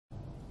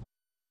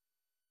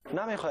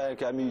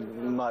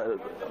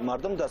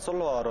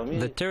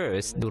The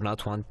terrorists do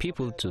not want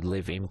people to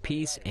live in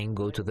peace and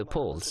go to the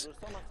polls.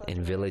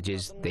 In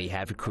villages, they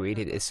have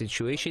created a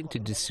situation to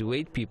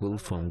dissuade people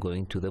from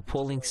going to the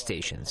polling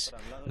stations.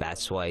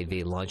 That's why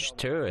they launch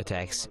terror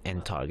attacks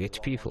and target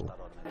people.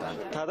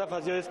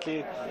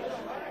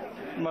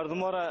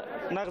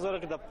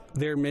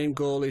 Their main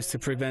goal is to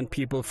prevent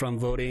people from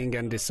voting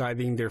and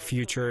deciding their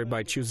future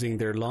by choosing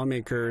their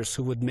lawmakers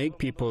who would make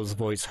people's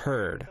voice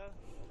heard.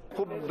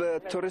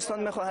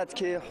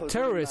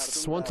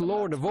 Terrorists want to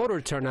lower the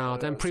voter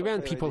turnout and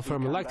prevent people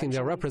from electing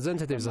their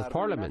representatives of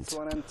parliament.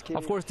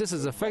 Of course, this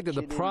has affected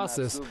the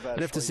process,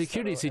 and if the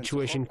security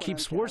situation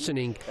keeps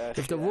worsening,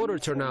 if the voter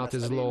turnout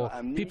is low,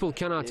 people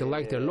cannot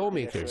elect their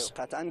lawmakers.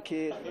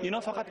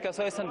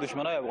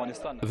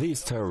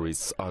 These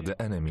terrorists are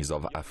the enemies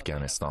of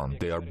Afghanistan.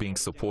 They are being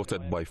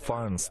supported by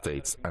foreign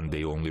states, and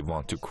they only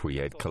want to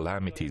create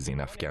calamities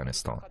in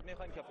Afghanistan.